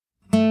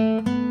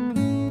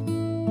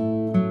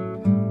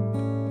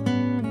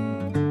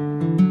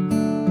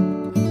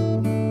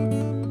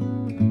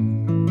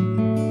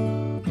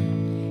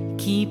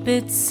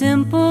it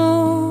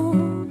simple,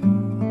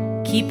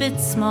 keep it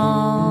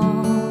small,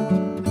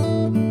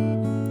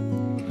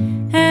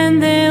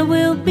 and there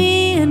will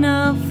be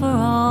enough for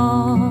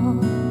all.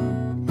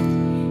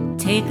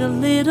 Take a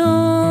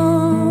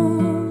little,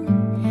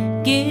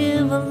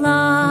 give a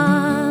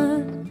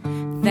lot.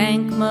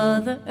 Thank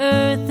Mother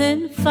Earth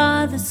and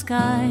Father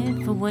Sky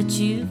for what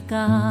you've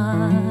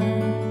got.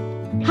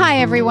 Hi,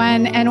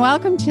 everyone, and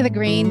welcome to the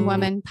Green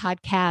Woman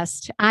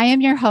Podcast. I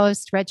am your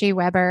host, Reggie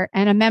Weber,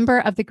 and a member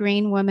of the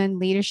Green Woman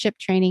Leadership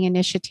Training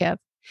Initiative.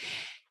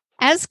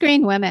 As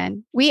Green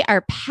Women, we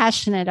are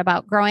passionate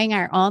about growing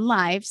our own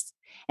lives,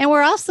 and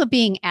we're also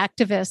being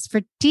activists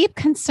for deep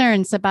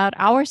concerns about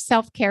our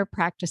self-care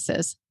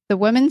practices, the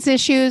women's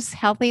issues,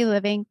 healthy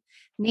living,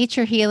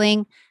 nature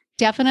healing,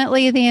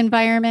 definitely the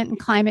environment and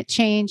climate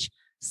change,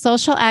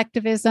 social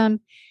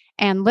activism,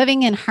 and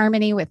living in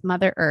harmony with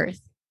Mother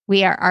Earth.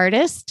 We are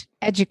artists,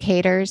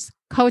 educators,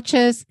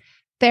 coaches,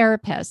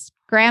 therapists,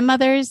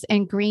 grandmothers,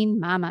 and green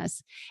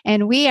mamas.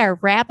 And we are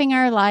wrapping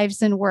our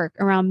lives and work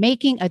around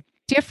making a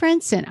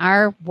difference in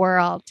our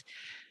world.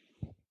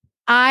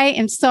 I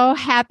am so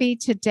happy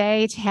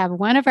today to have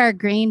one of our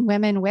green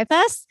women with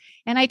us.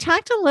 And I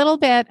talked a little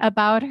bit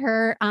about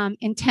her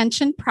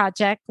intention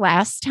project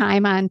last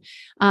time on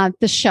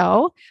the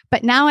show,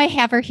 but now I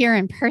have her here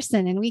in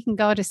person and we can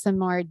go to some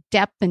more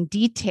depth and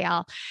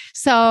detail.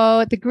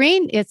 So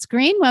it's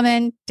green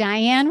woman,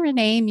 Diane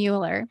Renee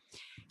Mueller.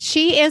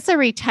 She is a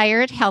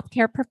retired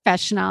healthcare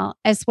professional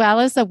as well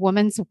as a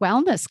women's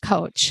wellness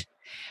coach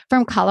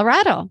from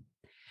Colorado.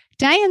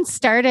 Diane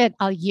started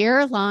a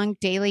year-long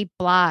daily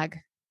blog.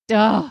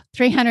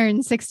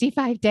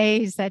 365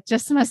 days. That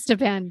just must have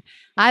been,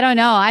 I don't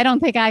know. I don't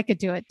think I could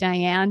do it,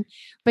 Diane.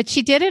 But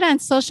she did it on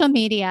social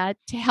media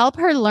to help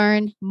her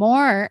learn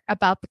more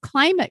about the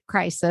climate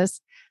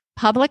crisis,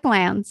 public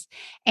lands,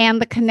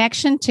 and the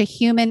connection to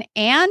human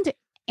and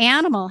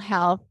animal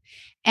health,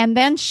 and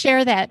then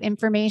share that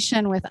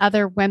information with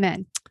other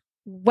women.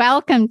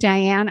 Welcome,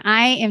 Diane.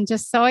 I am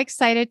just so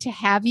excited to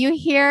have you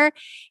here.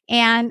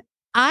 And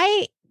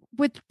I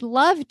would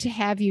love to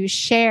have you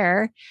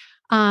share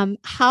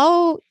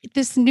how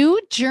this new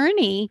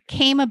journey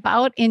came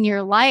about in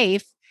your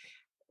life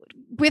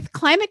with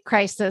climate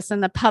crisis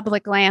and the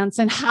public lands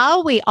and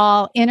how we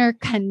all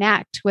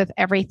interconnect with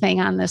everything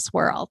on this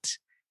world.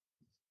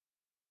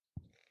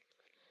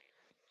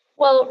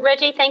 Well,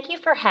 Reggie, thank you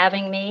for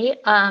having me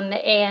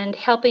and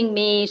helping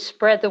me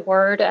spread the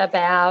word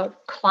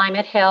about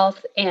climate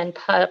health and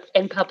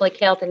public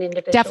health and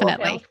individual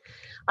Definitely.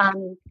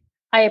 health.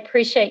 I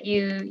appreciate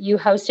you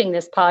hosting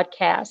this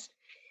podcast.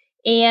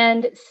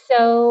 And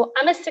so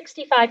I'm a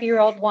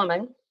 65-year-old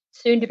woman,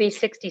 soon to be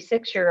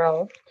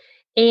 66-year-old.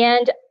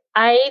 And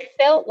I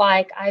felt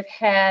like I've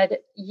had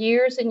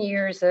years and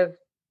years of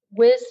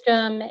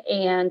wisdom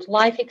and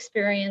life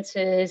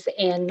experiences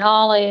and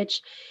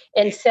knowledge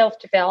and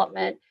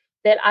self-development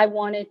that I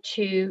wanted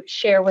to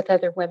share with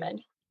other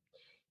women.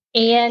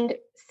 And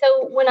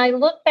so when I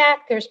look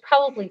back, there's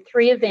probably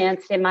 3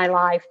 events in my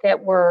life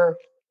that were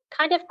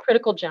kind of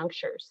critical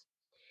junctures.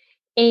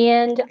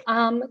 And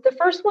the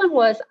first one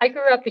was I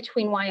grew up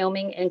between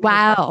Wyoming and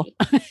Kentucky.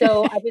 Wow.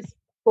 So I was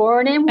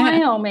born in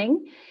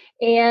Wyoming,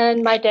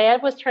 and my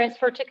dad was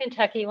transferred to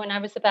Kentucky when I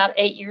was about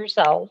 8 years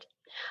old.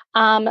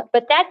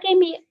 But that gave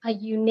me a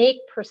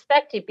unique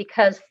perspective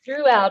because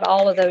throughout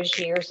all of those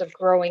years of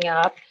growing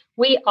up,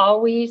 we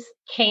always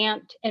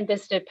camped and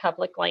visited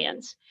public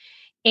lands.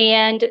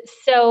 And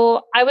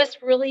so I was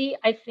really,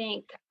 I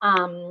think,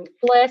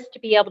 blessed to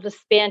be able to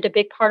spend a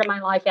big part of my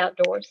life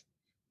outdoors,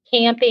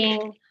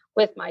 camping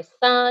with my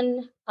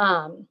son,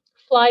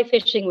 fly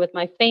fishing with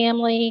my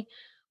family,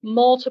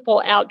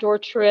 multiple outdoor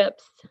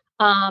trips,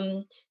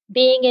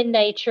 being in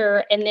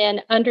nature, and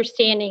then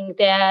understanding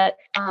that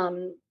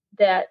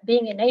that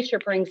being in nature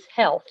brings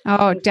health.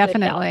 Oh,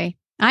 definitely.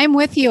 I'm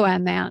with you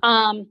on that.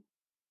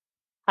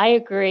 I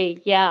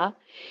agree. Yeah.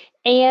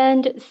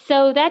 And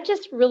so that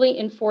just really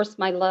enforced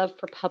my love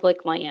for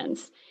public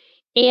lands.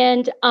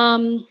 And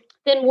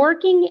then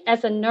working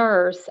as a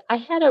nurse, I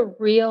had a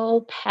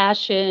real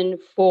passion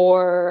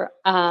for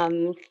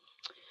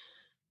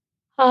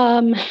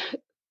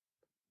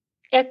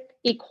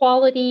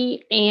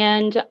equality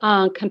and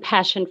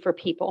compassion for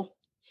people.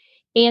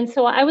 And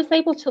so I was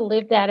able to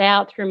live that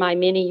out through my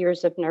many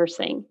years of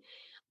nursing.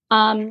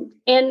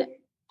 And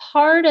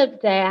part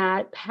of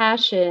that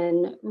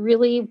passion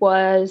really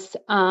was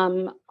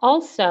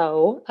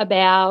also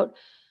about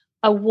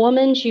a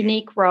woman's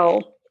unique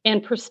role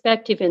and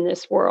perspective in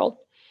this world.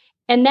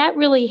 And that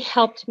really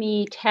helped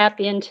me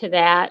tap into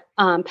that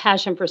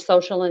passion for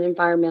social and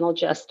environmental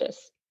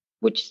justice,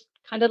 which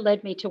kind of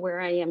led me to where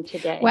I am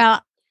today.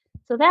 Well,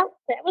 so that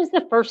was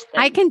the first thing.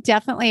 I can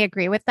definitely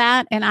agree with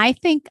that. And I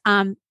think,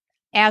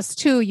 as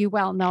too, you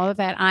well know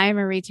that I'm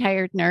a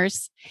retired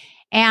nurse.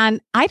 And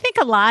I think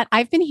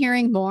I've been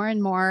hearing more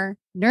and more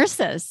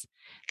nurses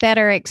that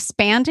are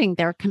expanding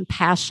their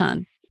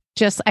compassion.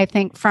 Just, I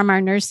think from our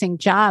nursing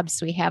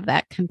jobs, we have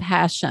that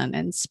compassion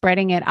and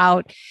spreading it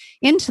out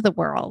into the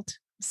world.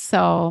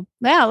 So,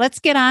 yeah, let's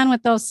get on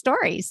with those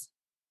stories.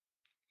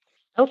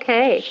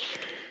 Okay.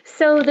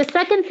 So the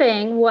second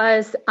thing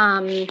was,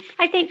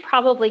 I think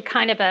probably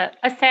kind of a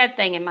sad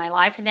thing in my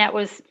life, and that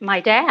was my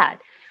dad.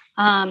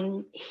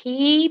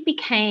 He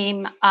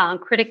became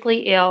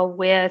critically ill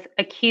with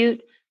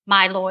acute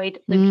myeloid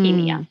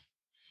leukemia, Mm.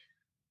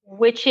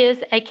 which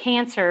is a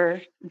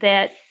cancer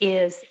that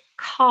is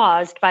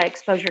caused by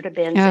exposure to Ugh.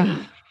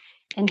 benzene.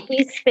 And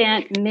he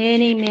spent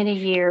many, many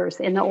years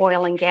in the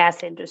oil and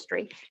gas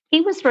industry.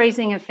 He was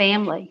raising a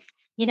family,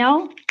 you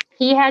know.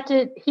 He had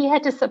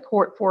to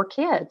support 4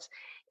 kids.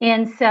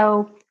 And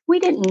so we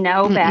didn't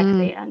know back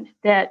Mm-mm. then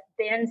that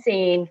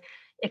benzene,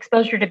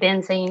 exposure to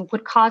benzene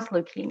would cause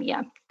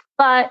leukemia.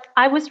 But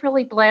I was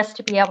really blessed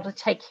to be able to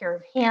take care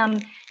of him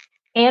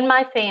and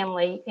my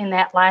family in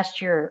that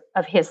last year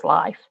of his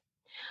life.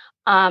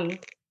 Um,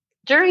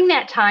 During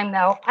that time,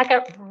 though, I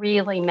got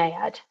really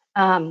mad.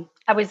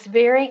 I was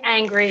very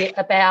angry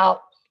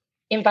about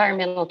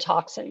environmental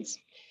toxins,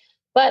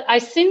 but I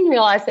soon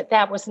realized that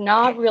that was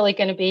not really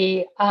going to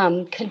be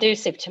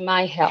conducive to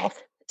my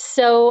health.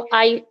 So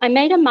I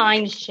made a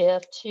mind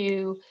shift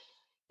to,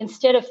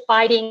 instead of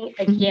fighting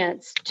Mhm.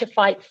 against, to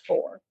fight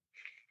for.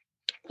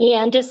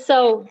 And just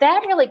so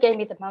that really gave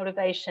me the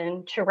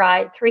motivation to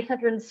write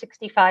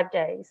 365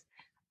 days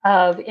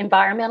of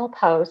environmental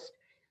posts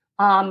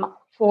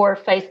for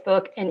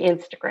Facebook and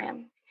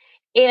Instagram.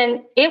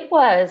 And it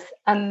was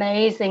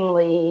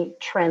amazingly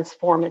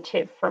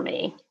transformative for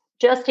me,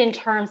 just in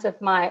terms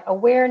of my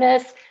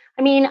awareness.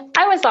 I mean,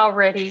 I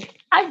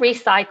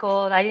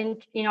recycled, I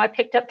didn't, I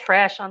picked up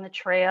trash on the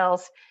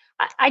trails.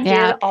 I did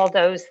Yeah. all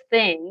those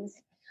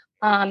things,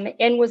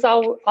 and was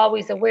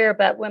always aware.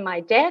 But when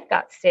my dad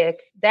got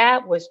sick,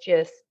 that was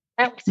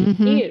Hmm.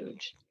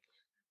 huge.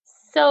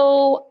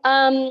 So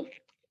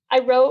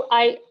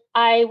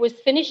I was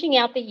finishing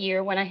out the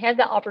year when I had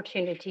the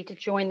opportunity to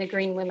join the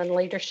Green Women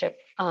Leadership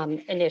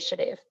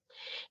Initiative.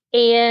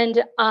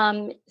 And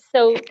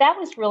so that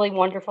was really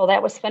wonderful.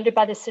 That was funded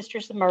by the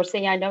Sisters of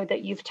Mercy. I know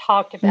that you've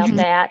talked about Hmm.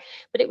 that,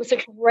 but it was a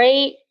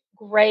great,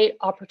 great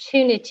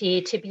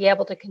opportunity to be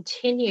able to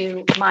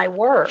continue my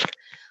work.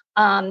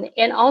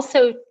 And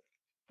also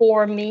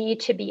for me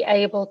to be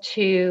able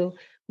to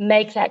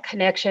make that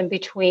connection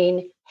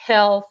between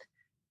health,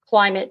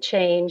 climate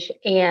change,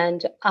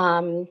 and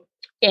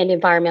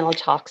environmental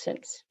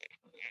toxins.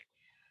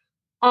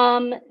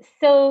 Um,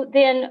 so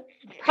then,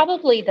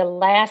 probably the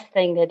last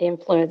thing that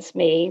influenced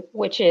me,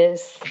 which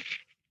is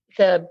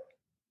the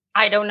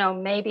I don't know,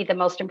 maybe the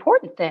most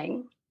important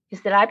thing,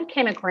 is that I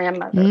became a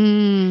grandmother,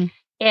 Mm.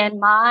 and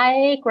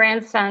my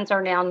grandsons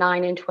are now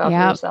 9 and 12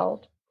 Yep. years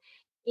old.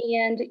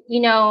 And,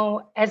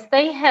 as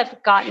they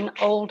have gotten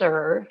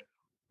older,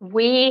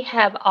 we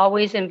have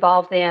always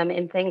involved them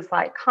in things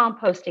like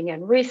composting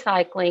and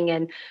recycling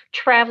and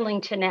traveling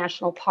to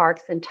national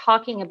parks and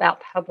talking about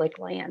public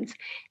lands.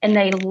 And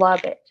they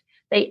love it.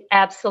 They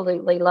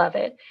absolutely love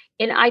it.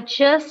 And I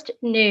just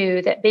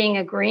knew that being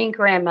a green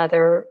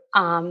grandmother,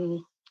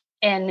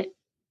 and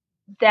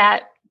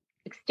that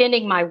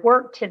extending my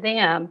work to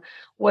them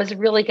was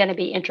really going to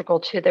be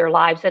integral to their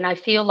lives. And I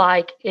feel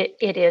like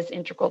it is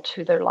integral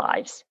to their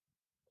lives.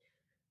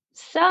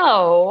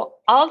 So,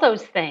 all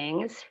those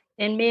things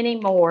and many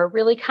more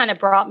really kind of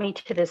brought me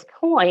to this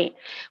point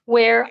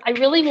where I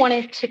really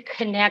wanted to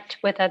connect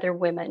with other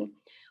women.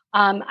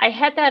 I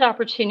had that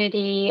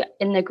opportunity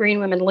in the Green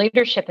Women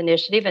Leadership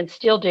Initiative and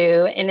still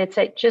do, and it's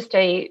just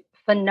a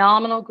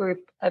phenomenal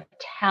group of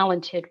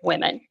talented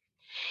women.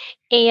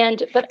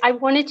 But I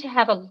wanted to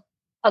have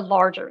a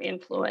larger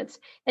influence,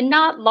 and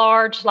not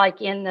large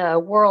like in the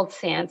world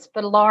sense,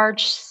 but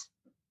large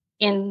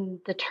in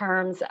the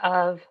terms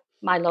of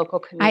my local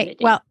community.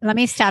 Well, let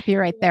me stop you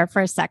right there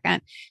for a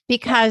second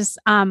because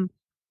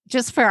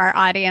just for our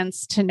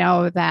audience to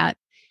know that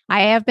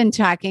I have been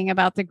talking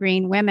about the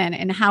green women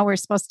and how we're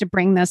supposed to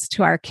bring this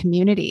to our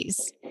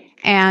communities.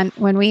 And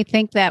when we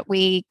think that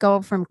we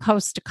go from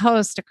coast to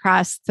coast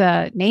across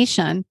the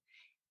nation,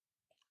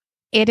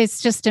 it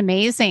is just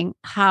amazing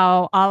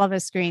how all of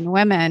us green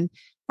women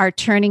are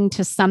turning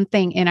to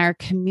something in our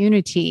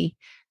community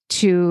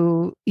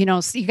to,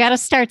 so you got to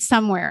start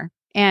somewhere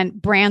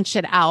and branch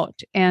it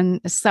out. And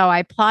so I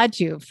applaud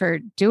you for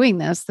doing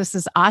this. This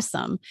is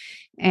awesome.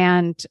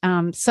 And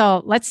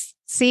so let's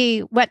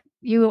see what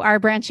you are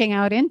branching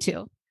out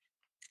into.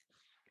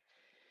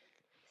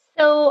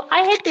 So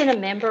I had been a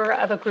member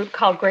of a group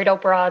called Great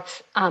Oak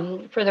Broads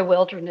for the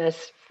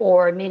Wilderness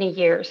for many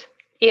years.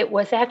 It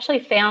was actually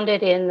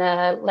founded in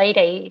the late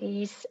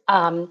 80s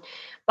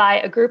by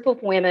a group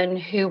of women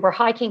who were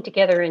hiking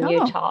together in Oh,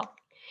 Utah.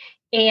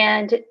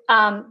 And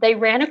they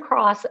ran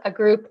across a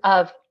group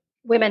of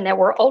women that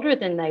were older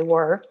than they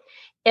were.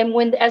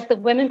 And as the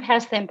women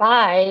passed them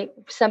by,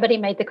 somebody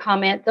made the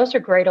comment, "Those are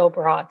Great Oak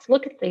Broads.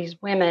 Look at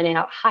these women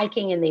out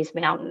hiking in these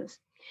mountains."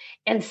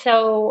 And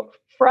so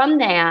from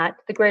that,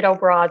 the Great Oak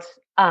Broads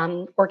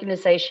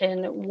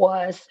organization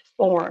was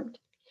formed.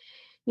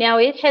 Now,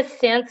 it has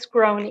since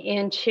grown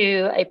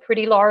into a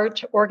pretty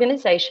large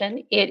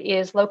organization. It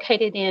is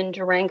located in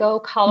Durango,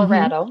 mm-hmm.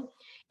 Colorado,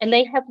 and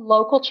they have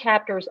local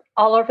chapters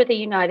all over the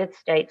United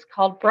States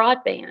called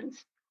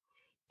Broadbands.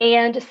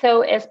 And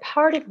so, as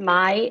part of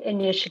my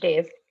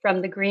initiative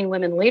from the Green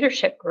Women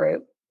Leadership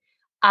Group,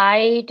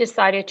 I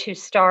decided to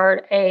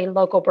start a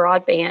local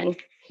broadband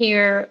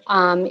here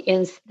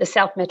in the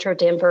South Metro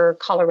Denver,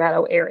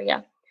 Colorado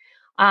area.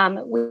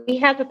 We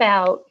have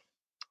about,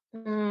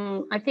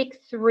 I think,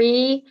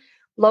 3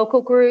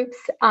 local groups.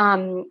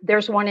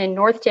 There's one in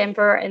North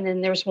Denver, and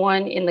then there's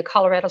one in the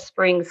Colorado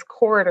Springs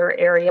corridor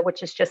area,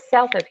 which is just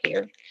south of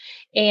here.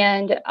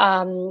 And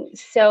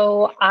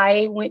so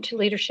I went to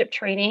leadership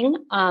training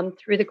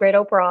through the Great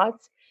Oak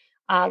Broads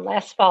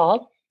last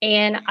fall.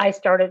 And I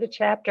started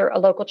a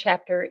local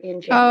chapter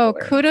in January. Oh,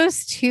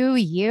 kudos to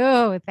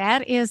you.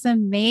 That is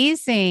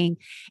amazing.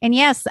 And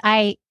yes,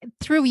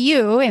 through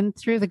you and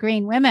through the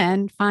Green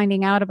Women,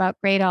 finding out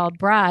about Great Oak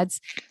Broads,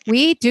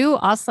 we do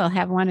also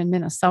have one in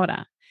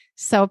Minnesota.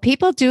 So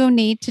people do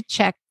need to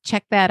check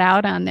that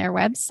out on their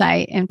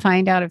website and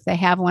find out if they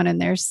have one in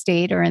their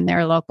state or in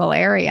their local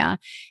area.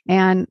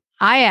 And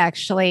I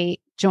actually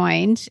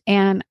joined,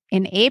 and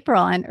in April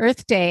on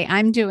Earth Day,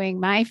 I'm doing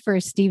my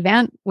first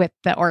event with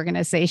the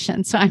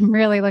organization. So I'm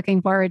really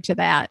looking forward to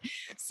that.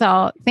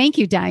 So thank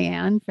you,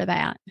 Diane, for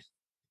that.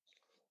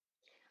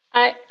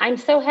 I'm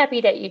so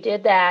happy that you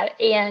did that.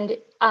 And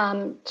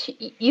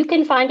you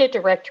can find a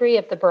directory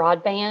of the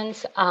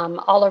broadbands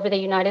all over the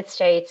United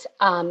States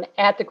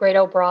at the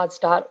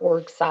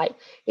greatoakbroads.org site.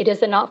 It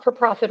is a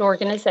not-for-profit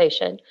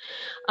organization.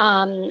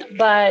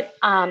 But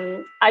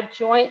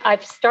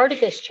I've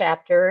started this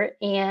chapter,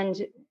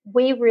 and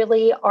we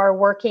really are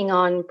working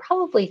on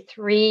probably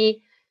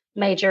 3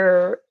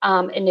 major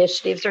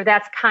initiatives, or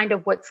that's kind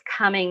of what's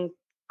coming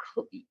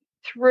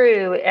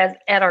through at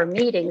our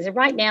meetings. And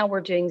right now we're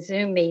doing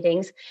Zoom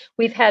meetings.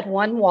 We've had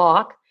one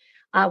walk,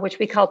 which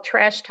we call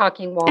trash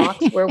talking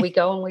walks, where we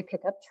go and we pick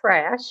up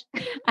trash.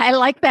 I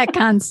like that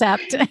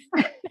concept. And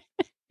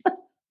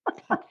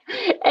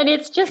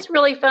it's just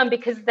really fun,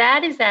 because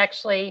that is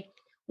actually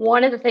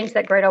one of the things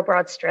that Great Oak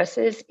Broads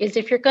stresses is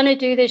if you're going to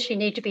do this, you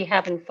need to be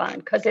having fun,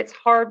 because it's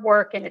hard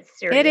work and it's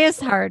serious. It is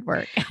hard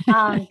work.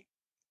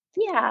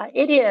 Yeah,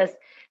 it is.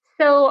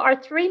 So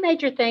our 3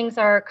 major things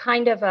are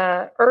kind of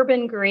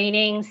urban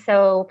greening,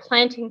 so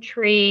planting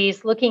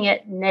trees, looking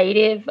at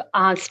native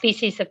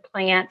species of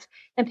plants,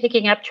 and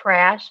picking up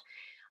trash.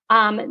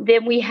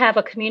 Then we have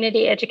a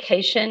community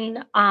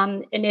education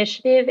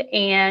initiative,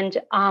 and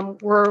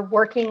we're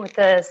working with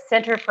the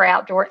Center for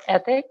Outdoor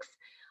Ethics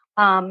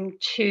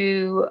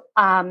to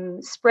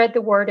spread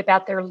the word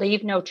about their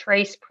Leave No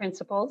Trace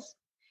principles.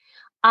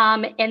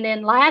 And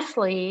then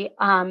lastly,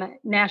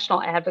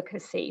 national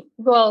advocacy,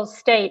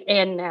 state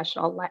and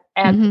national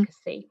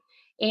advocacy.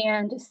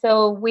 And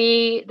so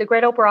the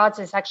Great Oak Broads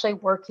is actually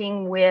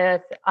working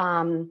with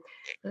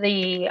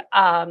the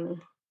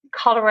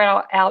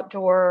Colorado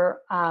Outdoor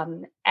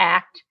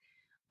Act,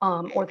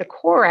 or the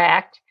CORE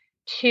Act,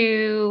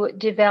 to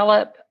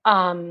develop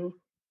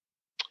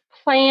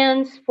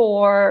plans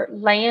for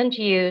land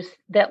use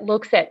that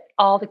looks at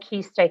all the key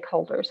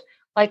stakeholders,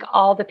 like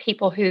all the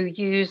people who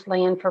use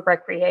land for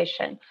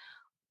recreation,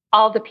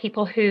 all the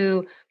people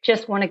who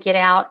just want to get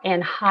out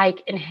and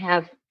hike and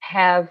have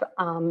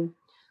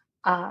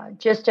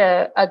just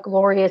a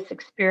glorious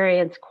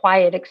experience,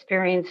 quiet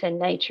experience in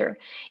nature.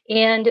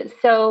 And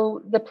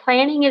so the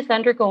planning is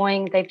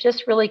undergoing. They've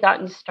just really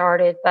gotten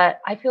started,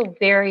 but I feel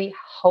very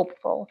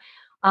hopeful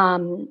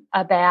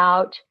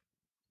about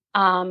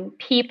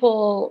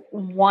people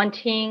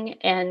wanting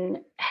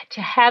and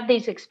to have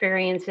these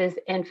experiences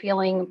and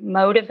feeling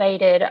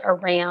motivated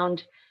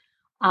around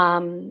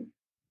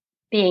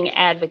being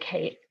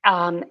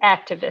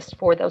activists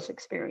for those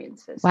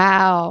experiences.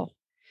 Wow.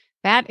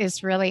 That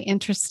is really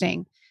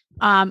interesting.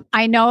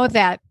 I know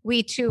that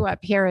we too up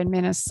here in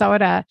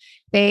Minnesota,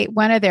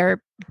 one of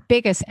their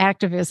biggest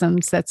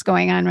activisms that's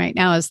going on right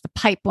now is the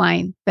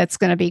pipeline that's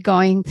going to be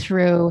going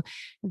through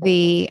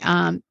the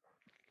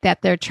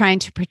that they're trying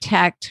to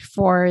protect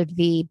for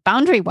the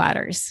boundary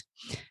waters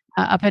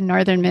up in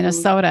northern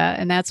Minnesota.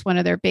 And that's one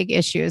of their big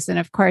issues. And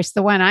of course,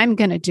 the one I'm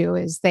going to do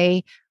is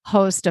they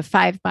host a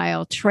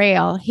 5-mile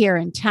trail here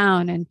in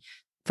town. And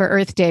for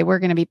Earth Day, we're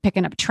going to be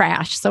picking up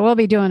trash. So we'll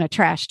be doing a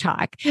trash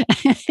talk.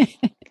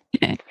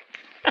 I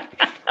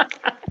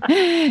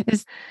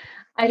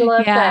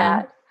love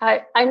that.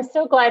 I'm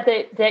so glad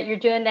that you're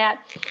doing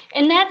that.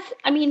 And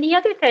the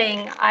other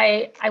thing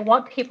I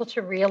want people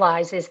to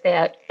realize is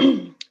that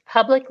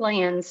public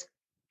lands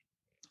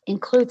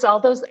includes all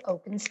those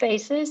open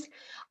spaces,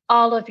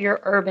 all of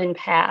your urban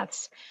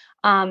paths.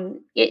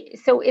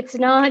 So it's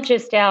not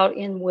just out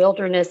in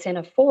wilderness in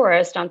a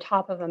forest on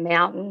top of a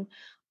mountain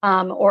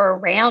or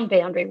around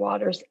boundary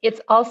waters. It's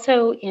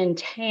also in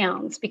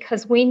towns,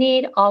 because we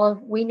need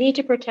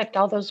to protect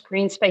all those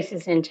green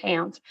spaces in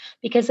towns,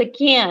 because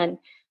again,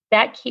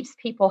 that keeps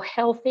people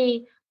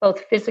healthy,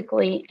 both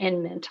physically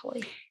and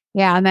mentally.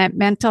 Yeah, and that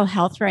mental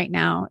health right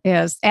now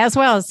is as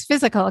well as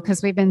physical,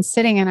 because we've been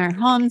sitting in our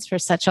homes for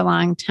such a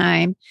long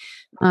time.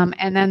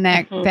 And then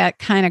that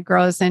kind of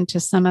grows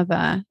into some of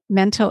the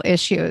mental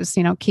issues,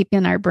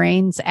 keeping our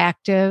brains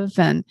active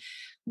and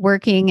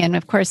working. And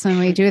of course, when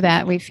we do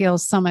that, we feel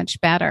so much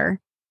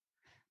better.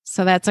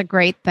 So that's a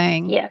great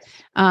thing. Yes.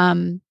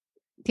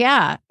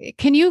 Yeah.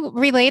 Can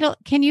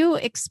you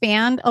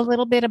expand a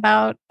little bit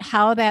about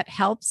how that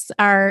helps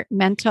our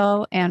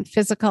mental and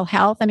physical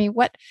health? I mean,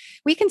 what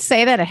we can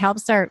say that it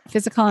helps our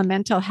physical and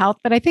mental health,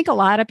 but I think a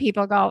lot of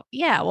people go,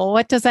 yeah, well,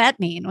 what does that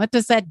mean? What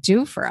does that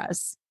do for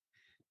us?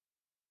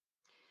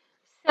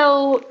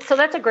 So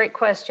that's a great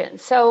question.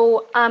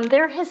 So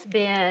there has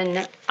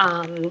been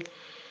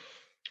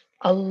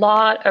a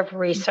lot of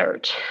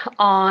research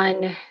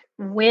on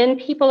when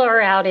people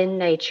are out in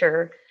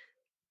nature,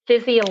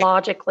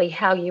 physiologically,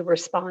 how you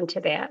respond to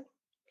that.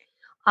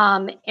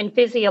 And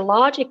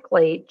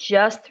physiologically,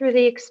 just through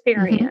the Mm-hmm.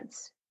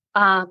 experience,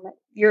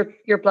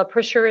 your blood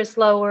pressure is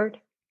lowered,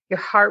 your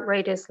heart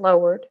rate is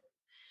lowered,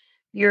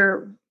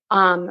 your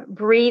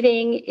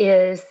breathing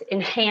is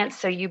enhanced,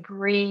 so you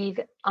breathe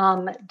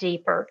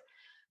deeper.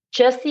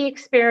 Just the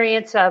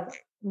experience of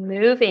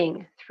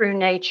moving through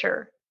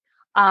nature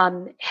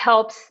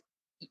helps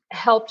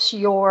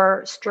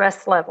your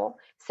stress level.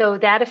 So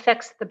that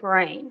affects the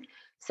brain.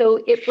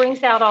 So it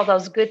brings out all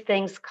those good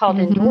things called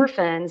Mm-hmm.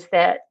 endorphins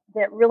that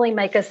really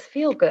make us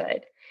feel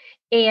good.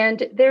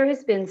 And there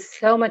has been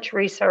so much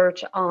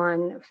research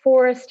on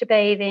forest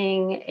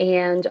bathing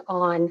and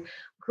on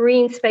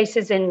green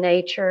spaces in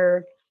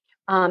nature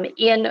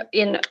in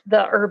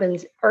the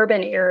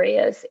urban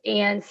areas.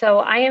 And so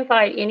I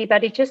invite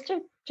anybody just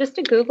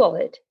to Google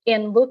it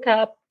and look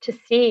up to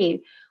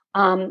see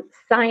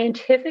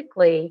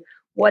scientifically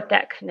what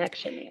that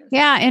connection is.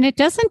 Yeah, and it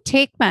doesn't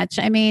take much.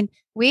 I mean,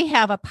 we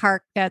have a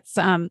park that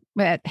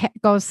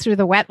goes through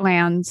the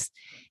wetlands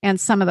and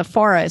some of the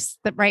forests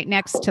that right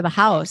next to the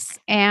house,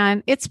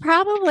 and it's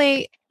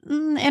probably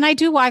and I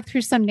do walk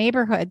through some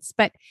neighborhoods,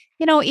 but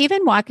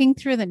even walking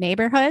through the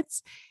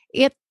neighborhoods,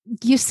 it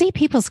you see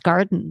people's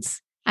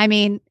gardens. I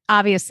mean,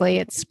 obviously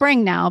it's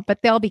spring now,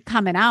 but they'll be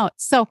coming out.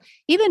 So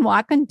even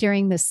walking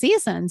during the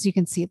seasons, you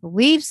can see the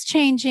leaves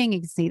changing, you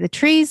can see the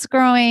trees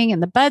growing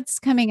and the buds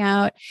coming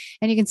out,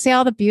 and you can see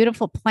all the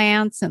beautiful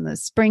plants and the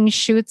spring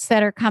shoots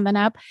that are coming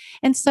up.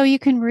 And so you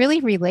can really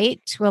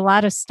relate to a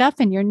lot of stuff,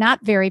 and you're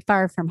not very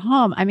far from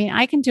home. I mean,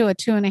 I can do a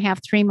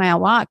 2.5, 3 mile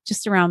walk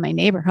just around my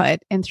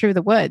neighborhood and through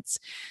the woods.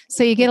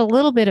 So you get a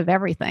little bit of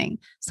everything.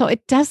 So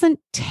it doesn't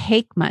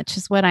take much,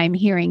 is what I'm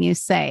hearing you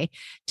say,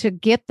 to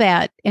get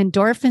that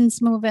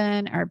endorphins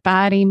moving, our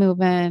body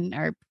moving,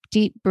 our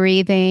deep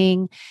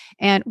breathing,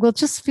 and we'll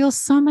just feel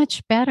so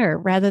much better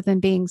rather than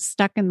being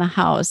stuck in the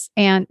house,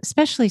 and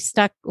especially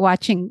stuck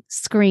watching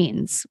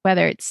screens,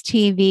 whether it's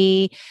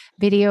TV,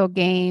 video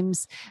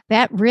games.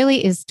 That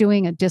really is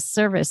doing a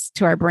disservice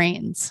to our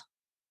brains.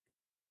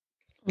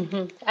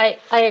 I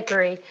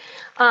agree,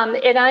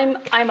 and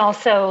I'm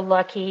also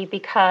lucky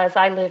because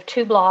I live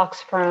 2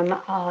 blocks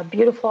from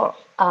beautiful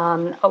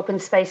open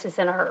spaces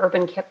in our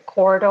urban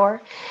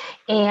corridor,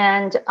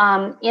 and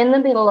in the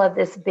middle of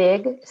this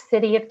big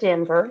city of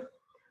Denver,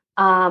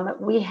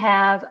 we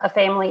have a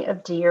family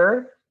of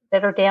deer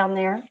that are down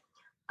there.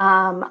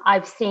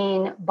 I've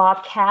seen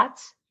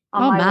bobcats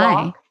on Oh my my.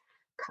 walk,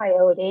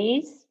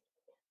 coyotes,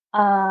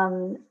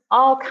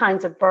 all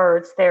kinds of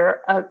birds.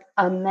 They're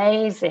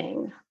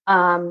amazing.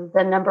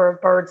 The number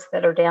of birds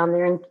that are down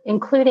there,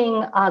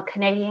 including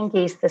Canadian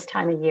geese this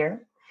time of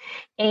year.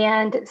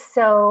 And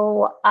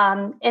so,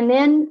 and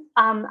then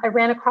I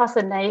ran across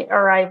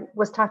I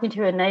was talking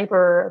to a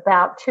neighbor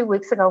about 2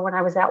 weeks ago when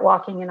I was out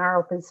walking in our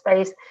open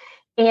space,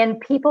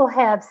 and people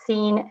have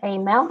seen a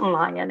mountain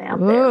lion out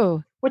there,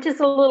 Ooh, which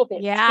is a little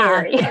bit yeah.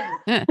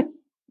 scary.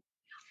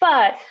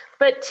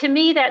 But to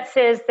me, that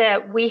says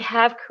that we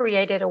have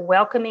created a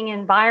welcoming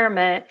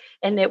environment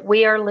and that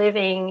we are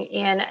living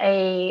in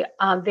a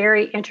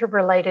very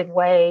interrelated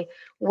way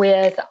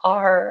with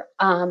our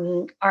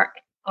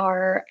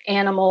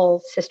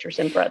animal sisters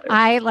and brothers.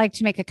 I like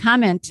to make a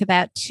comment to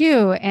that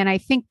too. And I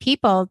think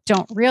people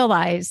don't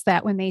realize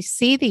that when they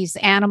see these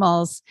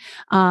animals,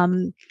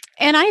 and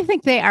I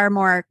think they are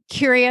more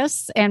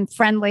curious and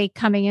friendly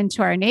coming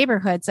into our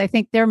neighborhoods. I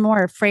think they're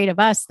more afraid of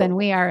us than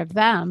we are of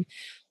them.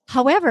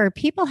 However,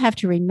 people have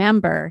to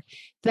remember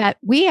that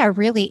we are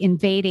really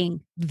invading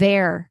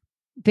their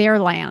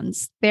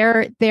lands,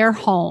 their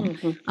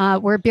home.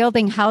 We're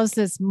building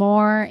houses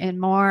more and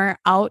more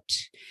out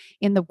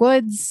in the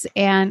woods.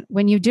 And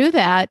when you do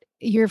that,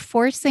 you're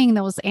forcing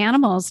those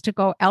animals to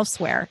go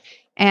elsewhere.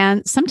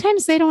 And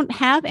sometimes they don't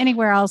have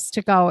anywhere else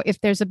to go. If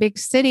there's a big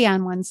city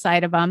on one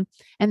side of them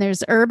and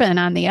there's urban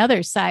on the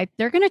other side,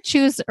 they're going to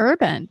choose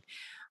urban.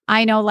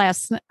 I know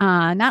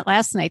not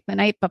last night, the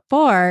night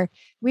before,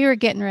 we were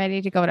getting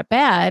ready to go to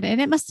bed,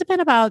 and it must have been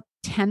about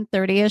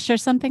 10:30ish or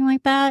something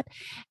like that.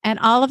 And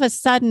all of a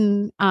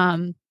sudden,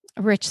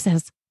 Rich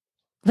says,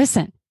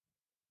 "Listen."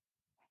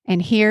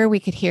 And here we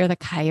could hear the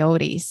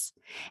coyotes.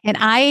 And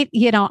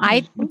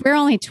we're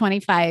only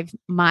 25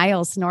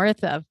 miles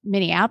north of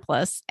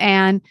Minneapolis,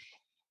 and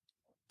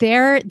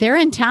they're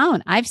in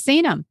town. I've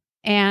seen them,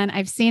 and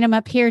I've seen them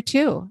up here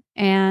too.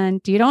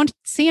 And you don't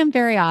see them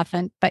very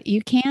often, but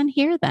you can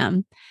hear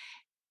them.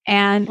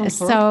 And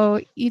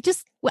so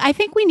I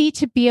think we need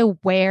to be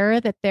aware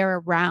that they're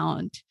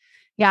around.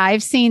 Yeah,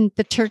 I've seen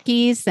the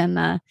turkeys and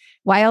the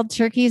wild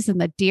turkeys and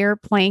the deer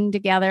playing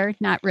together.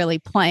 Not really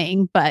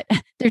playing, but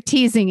they're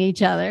teasing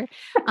each other.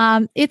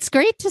 It's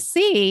great to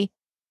see,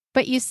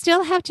 but you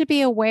still have to be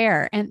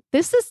aware. And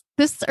this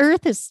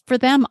earth is for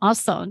them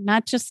also,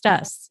 not just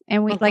us.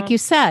 And we, like you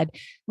said,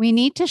 we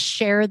need to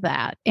share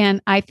that.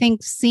 And I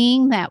think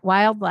seeing that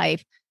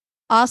wildlife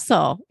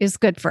also is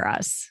good for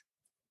us.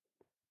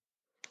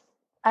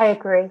 I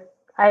agree.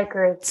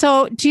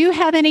 So, do you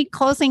have any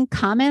closing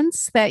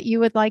comments that you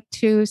would like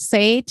to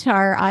say to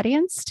our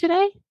audience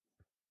today?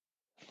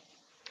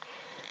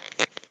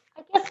 I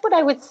guess what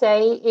I would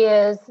say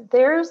is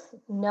there's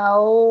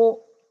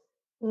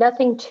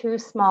nothing too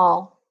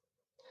small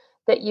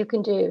that you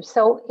can do.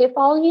 So if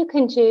all you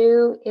can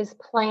do is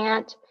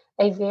plant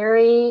a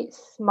very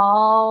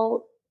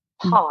small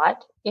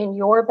pot in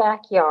your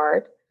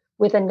backyard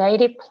with a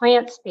native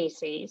plant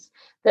species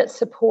that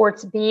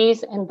supports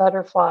bees and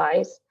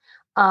butterflies,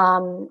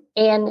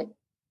 and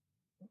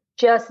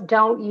just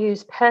don't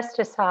use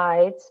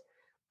pesticides,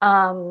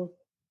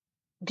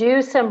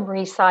 do some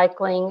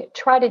recycling,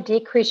 try to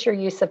decrease your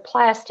use of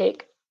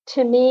plastic.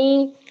 To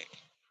me,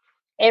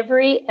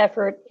 every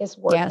effort is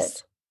worth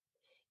it.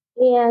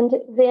 And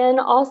then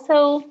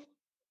also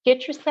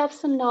get yourself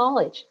some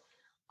knowledge.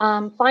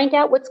 Find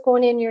out what's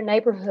going in your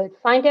neighborhood.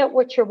 Find out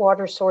what your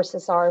water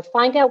sources are.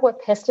 Find out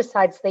what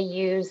pesticides they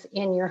use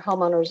in your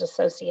homeowners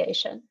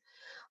association.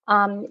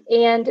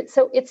 And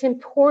so it's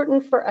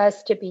important for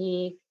us to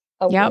be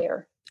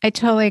aware. Yep. I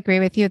totally agree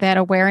with you. That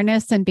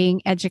awareness and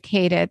being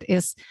educated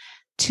is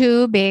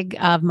two big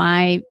of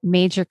my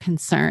major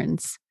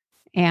concerns.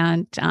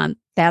 And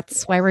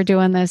that's why we're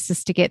doing this,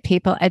 is to get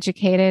people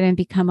educated and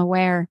become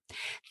aware.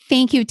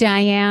 Thank you,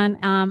 Diane.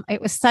 It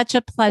was such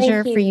a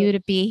pleasure for you to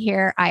be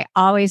here. I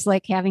always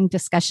like having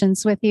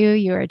discussions with you.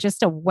 You are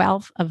just a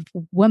wealth of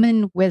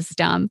woman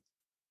wisdom.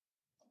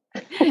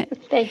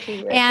 Thank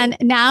you, Ricky. And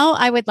now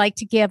I would like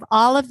to give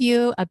all of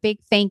you a big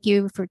thank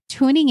you for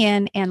tuning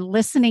in and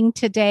listening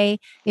today.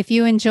 If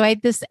you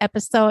enjoyed this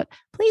episode,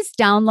 please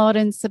download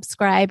and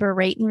subscribe or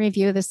rate and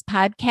review this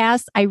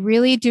podcast. I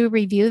really do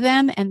review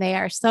them, and they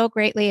are so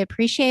greatly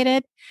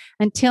appreciated.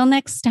 Until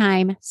next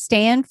time,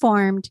 stay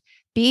informed,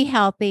 be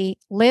healthy,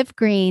 live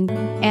green,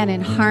 and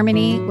in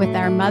harmony with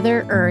our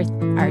Mother Earth,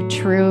 our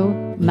true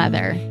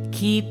mother.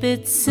 Keep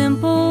it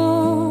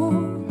simple,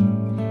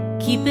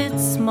 keep it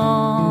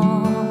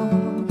small,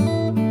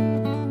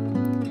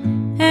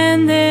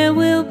 and there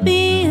will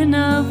be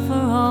enough for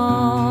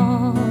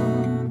all.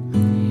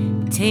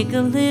 Take a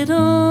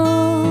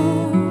little,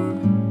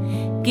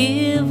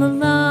 give a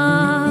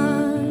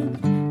lot.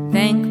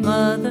 Thank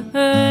Mother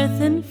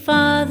Earth and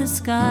Father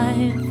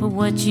Sky for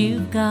what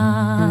you've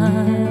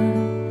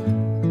got.